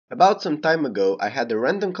About some time ago, I had a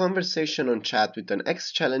random conversation on chat with an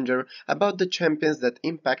ex-challenger about the champions that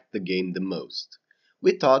impact the game the most.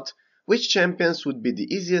 We thought which champions would be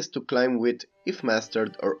the easiest to climb with if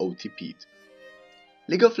mastered or OTP'd.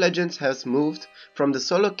 League of Legends has moved from the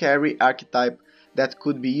solo carry archetype that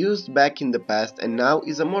could be used back in the past and now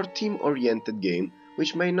is a more team-oriented game,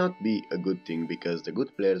 which may not be a good thing because the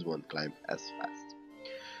good players won't climb as fast.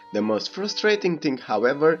 The most frustrating thing,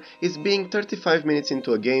 however, is being 35 minutes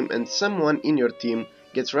into a game and someone in your team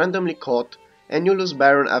gets randomly caught and you lose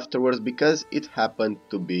Baron afterwards because it happened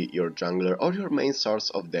to be your jungler or your main source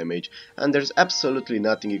of damage, and there's absolutely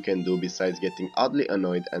nothing you can do besides getting oddly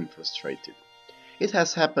annoyed and frustrated. It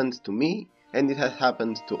has happened to me and it has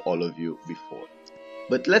happened to all of you before.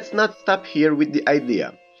 But let's not stop here with the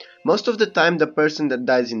idea. Most of the time the person that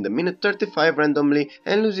dies in the minute 35 randomly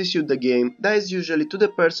and loses you the game dies usually to the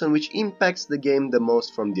person which impacts the game the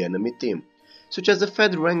most from the enemy team, such as a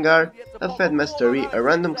fed Rengar, a fed Mastery, a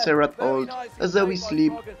random Xerath ult, a Zoe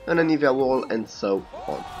sleep, an Anivia wall, and so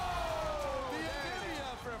on.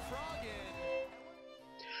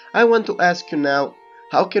 I want to ask you now,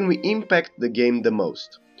 how can we impact the game the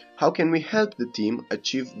most? How can we help the team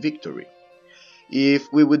achieve victory?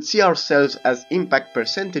 If we would see ourselves as impact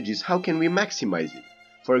percentages, how can we maximize it?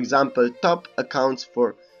 For example, top accounts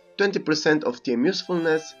for 20% of team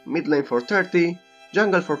usefulness, mid lane for 30,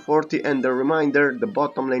 jungle for 40, and the remainder, the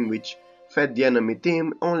bottom lane which fed the enemy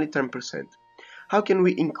team, only 10%. How can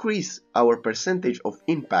we increase our percentage of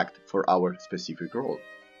impact for our specific role?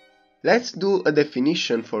 Let's do a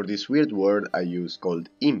definition for this weird word I use called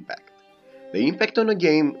impact. The impact on a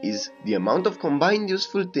game is the amount of combined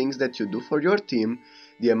useful things that you do for your team,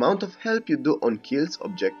 the amount of help you do on kills,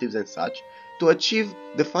 objectives and such, to achieve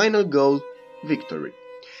the final goal, victory.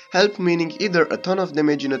 Help meaning either a ton of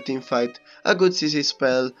damage in a teamfight, a good CC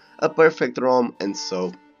spell, a perfect roam, and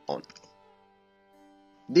so on.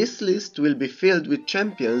 This list will be filled with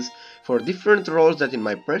champions for different roles that in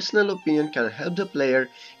my personal opinion can help the player,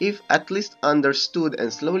 if at least understood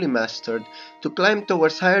and slowly mastered, to climb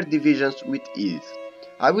towards higher divisions with ease.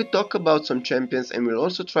 I will talk about some champions and will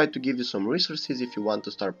also try to give you some resources if you want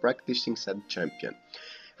to start practicing said champion.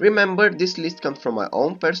 Remember, this list comes from my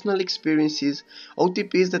own personal experiences,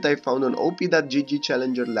 OTPs that I found on op.gg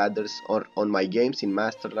challenger ladders or on my games in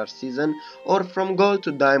Master last season, or from gold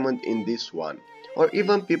to diamond in this one, or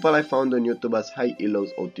even people I found on YouTube as high elos,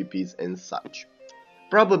 OTPs and such.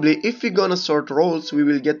 Probably if we're gonna sort roles, we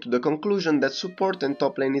will get to the conclusion that support and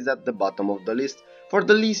top lane is at the bottom of the list for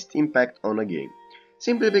the least impact on a game.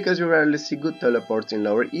 Simply because you rarely see good teleports in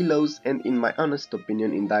lower elos, and in my honest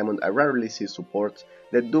opinion in Diamond I rarely see supports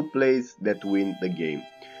that do plays that win the game.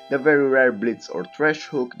 The very rare Blitz or Thresh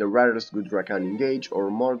Hook, the rarest good Rakan Engage or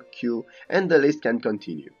Morg Q, and the list can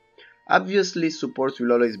continue. Obviously supports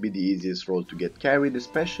will always be the easiest role to get carried,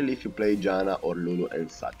 especially if you play Janna or Lulu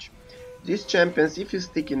and such. These champions, if you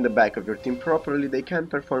stick in the back of your team properly, they can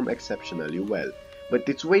perform exceptionally well. But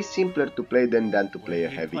it's way simpler to play them than to play a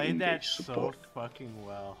heavy engage support. So fucking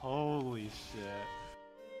well, holy shit.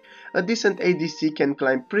 A decent ADC can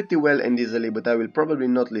climb pretty well and easily, but I will probably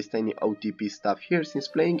not list any OTP stuff here, since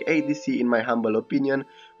playing ADC in my humble opinion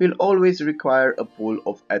will always require a pool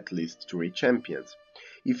of at least 3 champions.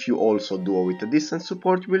 If you also duo with a decent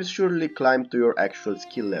support, you will surely climb to your actual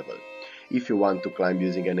skill level. If you want to climb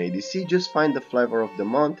using an ADC, just find the flavor of the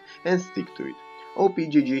month and stick to it.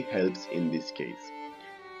 OPGG helps in this case.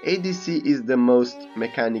 ADC is the most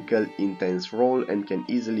mechanical, intense role and can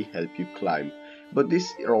easily help you climb, but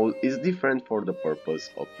this role is different for the purpose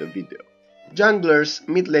of the video. Junglers,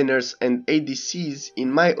 mid laners and ADCs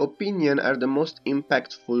in my opinion are the most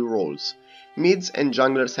impactful roles. Mids and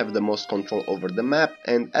junglers have the most control over the map,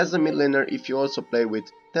 and as a mid laner, if you also play with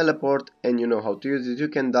teleport and you know how to use it, you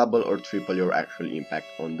can double or triple your actual impact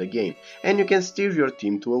on the game, and you can steer your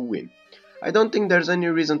team to a win. I don't think there's any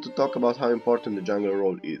reason to talk about how important the jungler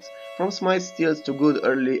role is. From smite steals to good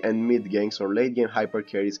early and mid ganks or late game hyper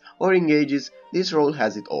carries or engages, this role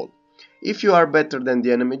has it all. If you are better than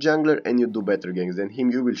the enemy jungler and you do better ganks than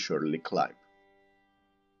him, you will surely climb.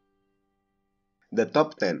 The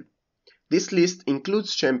top 10. This list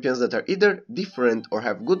includes champions that are either different or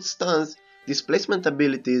have good stuns, displacement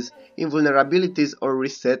abilities, invulnerabilities or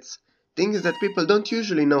resets, things that people don't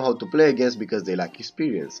usually know how to play against because they lack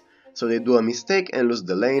experience, so they do a mistake and lose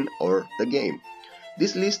the lane or the game.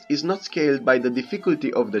 This list is not scaled by the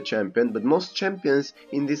difficulty of the champion, but most champions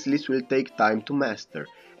in this list will take time to master,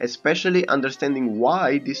 especially understanding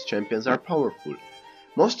why these champions are powerful.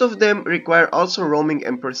 Most of them require also roaming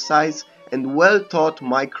and precise and well-taught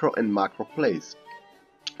micro and macro plays.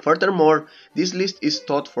 Furthermore, this list is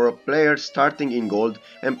thought for a player starting in gold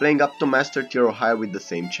and playing up to master tier or higher with the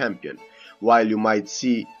same champion. While you might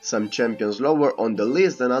see some champions lower on the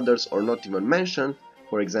list than others or not even mentioned,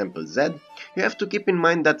 for example Zed, you have to keep in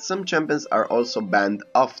mind that some champions are also banned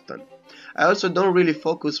often. I also don't really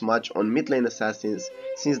focus much on mid lane assassins,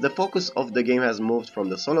 since the focus of the game has moved from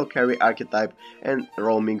the solo carry archetype and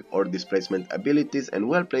roaming or displacement abilities, and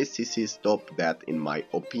well placed CCs top that in my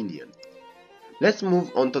opinion. Let's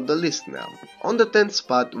move on to the list now. On the 10th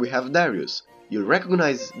spot we have Darius. You'll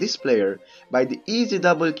recognize this player by the easy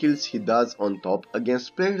double kills he does on top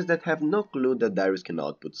against players that have no clue that Darius can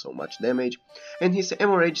output so much damage, and his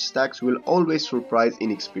hemorrhage stacks will always surprise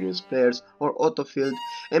inexperienced players or autofilled,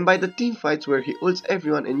 and by the teamfights where he ults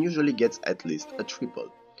everyone and usually gets at least a triple.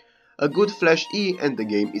 A good flash E and the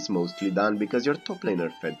game is mostly done because your top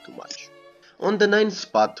laner fed too much. On the 9th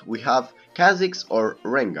spot we have Kha'Zix or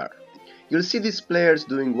Rengar. You'll see these players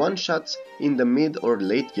doing one-shots in the mid or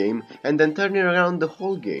late game and then turning around the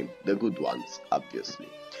whole game, the good ones, obviously.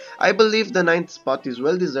 I believe the 9th spot is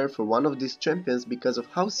well deserved for one of these champions because of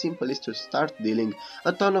how simple it is to start dealing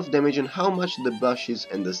a ton of damage and how much the bushes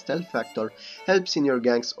and the stealth factor helps in your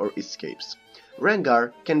ganks or escapes.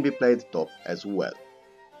 Rengar can be played top as well.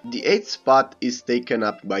 The 8th spot is taken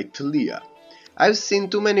up by Taliyah. I've seen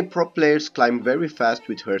too many pro players climb very fast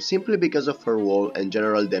with her simply because of her wall and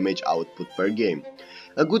general damage output per game.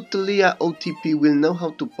 A good Taliyah OTP will know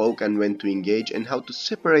how to poke and when to engage and how to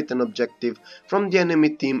separate an objective from the enemy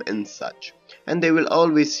team and such. And they will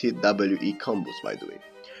always hit WE combos, by the way.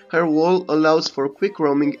 Her wall allows for quick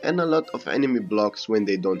roaming and a lot of enemy blocks when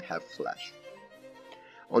they don't have flash.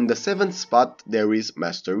 On the 7th spot there is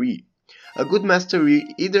Master E. A good Master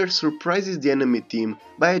E either surprises the enemy team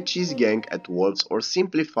by a cheese gank at walls or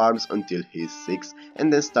simply farms until he is 6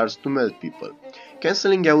 and then starts to melt people,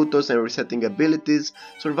 cancelling autos and resetting abilities,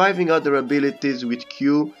 surviving other abilities with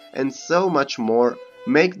Q and so much more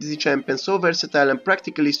make the champion so versatile and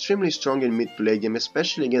practically extremely strong in mid to late game,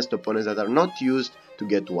 especially against opponents that are not used to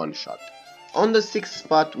get one shot. On the 6th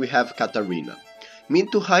spot we have Katarina. Mid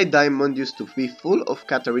to high diamond used to be full of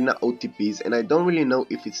Katarina OTPs and I don't really know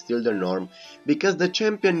if it's still the norm because the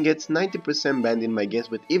champion gets 90% banned in my games,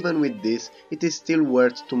 but even with this it is still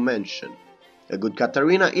worth to mention. A good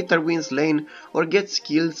Katarina either wins lane or gets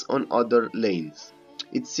kills on other lanes.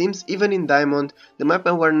 It seems even in diamond the map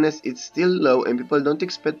awareness is still low and people don't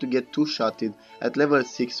expect to get two-shotted at level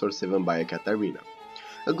 6 or 7 by a Katarina.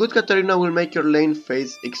 A good Katarina will make your lane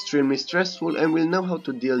phase extremely stressful and will know how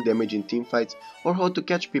to deal damage in teamfights or how to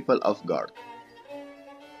catch people off guard.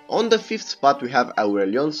 On the 5th spot we have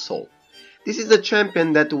Aurelion Sol. This is the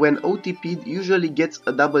champion that when OTP'd usually gets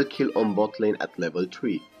a double kill on bot lane at level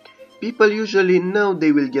 3. People usually know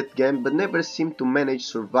they will get ganked but never seem to manage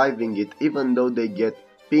surviving it even though they get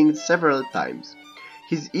pinged several times.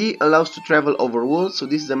 His E allows to travel over walls, so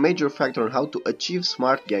this is a major factor on how to achieve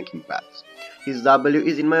smart ganking paths. His W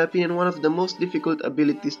is in my opinion one of the most difficult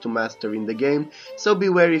abilities to master in the game, so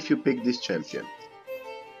beware if you pick this champion.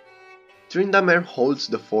 Tryndamere holds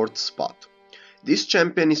the 4th spot. This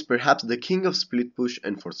champion is perhaps the king of split push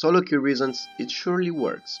and for solo queue reasons it surely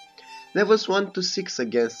works. Levels 1 to 6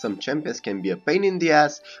 against some champions can be a pain in the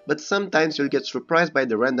ass, but sometimes you'll get surprised by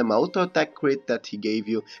the random auto attack crit that he gave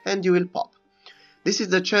you and you will pop. This is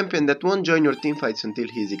the champion that won't join your teamfights until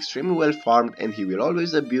he is extremely well farmed and he will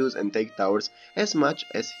always abuse and take towers as much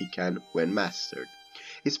as he can when mastered.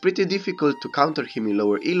 It's pretty difficult to counter him in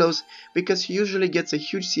lower elos because he usually gets a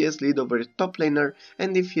huge CS lead over a top laner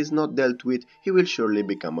and if he is not dealt with he will surely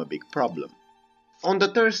become a big problem. On the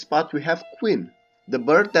 3rd spot we have Quinn, the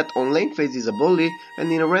bird that on lane phase is a bully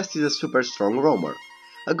and in rest is a super strong roamer.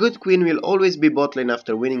 A good Queen will always be bot lane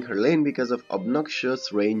after winning her lane because of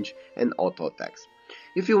obnoxious range and auto attacks.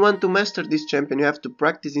 If you want to master this champion you have to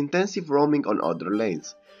practice intensive roaming on other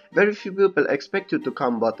lanes. Very few people expect you to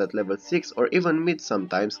come bot at level 6 or even mid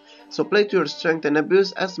sometimes, so play to your strength and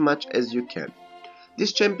abuse as much as you can.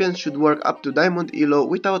 This champion should work up to diamond elo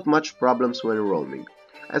without much problems when roaming.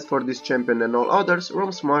 As for this champion and all others,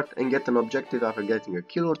 roam smart and get an objective after getting a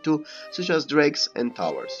kill or two, such as drakes and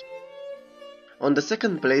towers. On the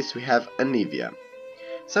 2nd place we have Anivia.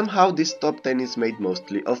 Somehow this top 10 is made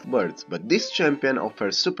mostly of birds, but this champion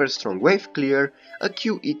offers super strong wave clear, a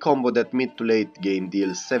QE combo that mid to late game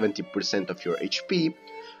deals 70% of your HP,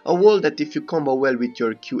 a wall that if you combo well with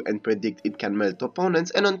your Q and predict it can melt opponents,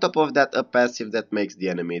 and on top of that a passive that makes the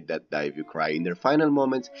enemy that dive you cry in their final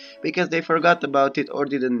moments because they forgot about it or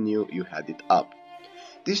didn't know you had it up.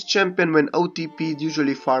 This champion when OTP'd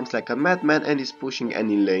usually farms like a madman and is pushing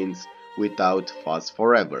any lanes without fuss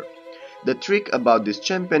forever. The trick about this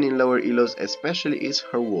champion in lower elos especially is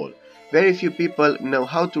her wall. Very few people know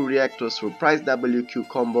how to react to a surprise WQ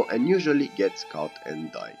combo and usually gets caught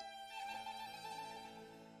and die.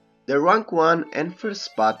 The rank 1 and first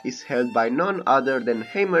spot is held by none other than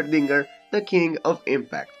Heimerdinger, the king of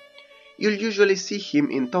impact. You'll usually see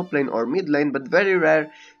him in top lane or mid lane, but very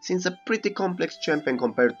rare since a pretty complex champion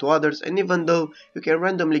compared to others, and even though you can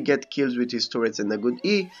randomly get kills with his turrets and a good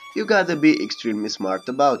E, you gotta be extremely smart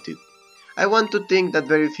about it. I want to think that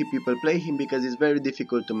very few people play him because it's very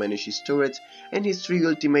difficult to manage his turrets and his 3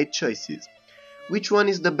 ultimate choices. Which one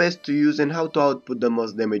is the best to use and how to output the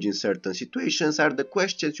most damage in certain situations are the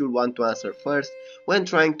questions you'll want to answer first when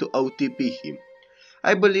trying to OTP him.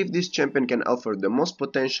 I believe this champion can offer the most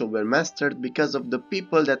potential when mastered because of the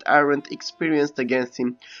people that aren't experienced against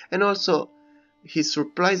him and also his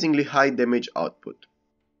surprisingly high damage output.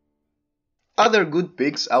 Other good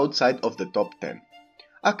picks outside of the top 10.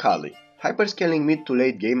 Akali, hyperscaling mid to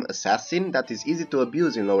late game assassin that is easy to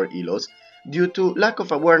abuse in lower elos due to lack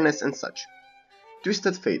of awareness and such.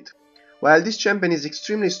 Twisted Fate. While this champion is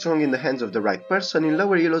extremely strong in the hands of the right person, in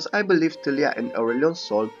lower elos I believe Taliyah and Aurelion's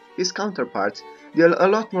Soul, his counterparts, deal a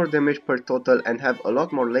lot more damage per total and have a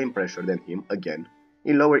lot more lane pressure than him, again,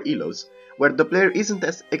 in lower elos, where the player isn't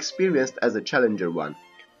as experienced as a challenger one.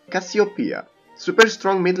 Cassiopeia. Super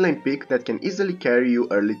strong mid lane pick that can easily carry you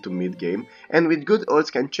early to mid game and with good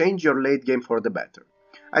ults can change your late game for the better.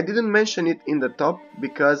 I didn't mention it in the top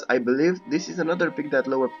because I believe this is another pick that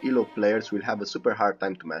lower elo players will have a super hard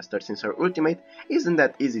time to master since her ultimate isn't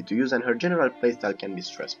that easy to use and her general playstyle can be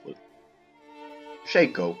stressful.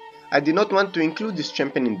 Shaco. I did not want to include this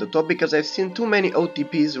champion in the top because I've seen too many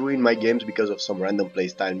OTPs ruin my games because of some random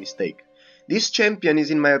playstyle mistake. This champion is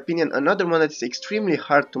in my opinion another one that is extremely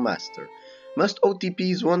hard to master. Most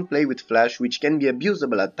OTPs won't play with flash, which can be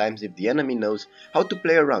abusable at times if the enemy knows how to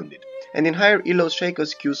play around it, and in higher elos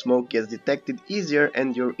Shaco's Q smoke gets detected easier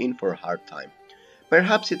and you're in for a hard time.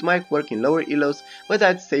 Perhaps it might work in lower elos, but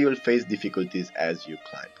I'd say you'll face difficulties as you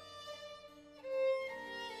climb.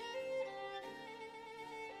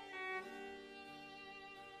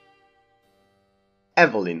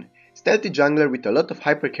 Evelynn, stealthy jungler with a lot of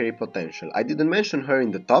hypercarry potential. I didn't mention her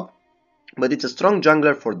in the top, but it's a strong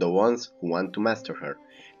jungler for the ones who want to master her.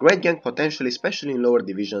 Great gank potential especially in lower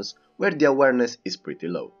divisions where the awareness is pretty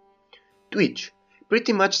low. Twitch,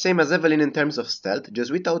 pretty much same as Evelynn in terms of stealth,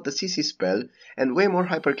 just without a CC spell and way more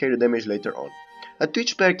hypercarry damage later on. A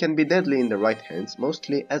Twitch player can be deadly in the right hands,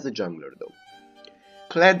 mostly as a jungler though.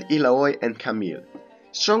 Kled, Illaoi and Camille.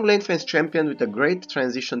 Strong lane fence champion with a great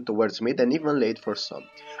transition towards mid and even late for some.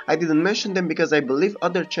 I didn't mention them because I believe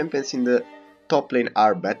other champions in the top lane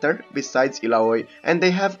are better, besides Illaoi, and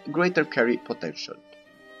they have greater carry potential.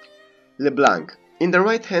 LeBlanc. In the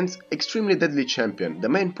right hands, extremely deadly champion. The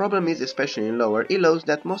main problem is, especially in lower elos,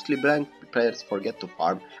 that mostly blank players forget to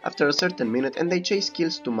farm after a certain minute and they chase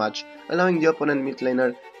kills too much, allowing the opponent mid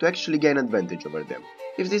laner to actually gain advantage over them.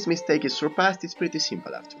 If this mistake is surpassed, it's pretty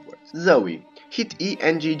simple afterwards. Zoe. Hit E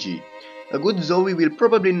and GG. A good Zoe will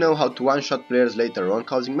probably know how to one-shot players later on,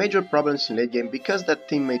 causing major problems in late game because that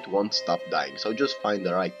teammate won't stop dying, so just find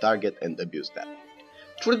the right target and abuse that.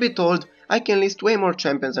 Truth be told, I can list way more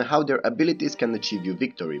champions and how their abilities can achieve you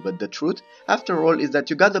victory, but the truth, after all, is that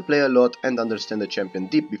you gotta play a lot and understand the champion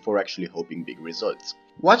deep before actually hoping big results.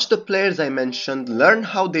 Watch the players I mentioned, learn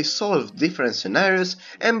how they solve different scenarios,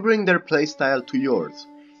 and bring their playstyle to yours.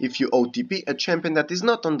 If you OTP a champion that is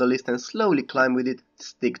not on the list and slowly climb with it,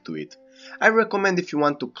 stick to it. I recommend if you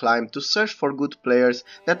want to climb to search for good players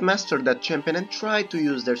that master that champion and try to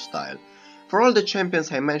use their style. For all the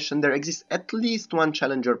champions I mentioned, there exists at least one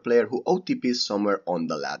challenger player who OTPs somewhere on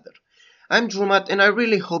the ladder. I'm Drewmatth and I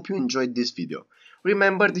really hope you enjoyed this video.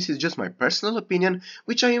 Remember, this is just my personal opinion,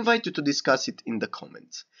 which I invite you to discuss it in the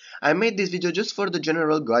comments. I made this video just for the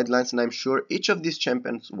general guidelines and I'm sure each of these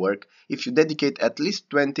champions work if you dedicate at least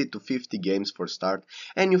 20 to 50 games for start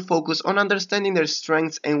and you focus on understanding their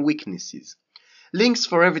strengths and weaknesses. Links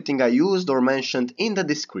for everything I used or mentioned in the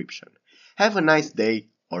description. Have a nice day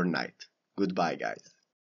or night. Goodbye guys.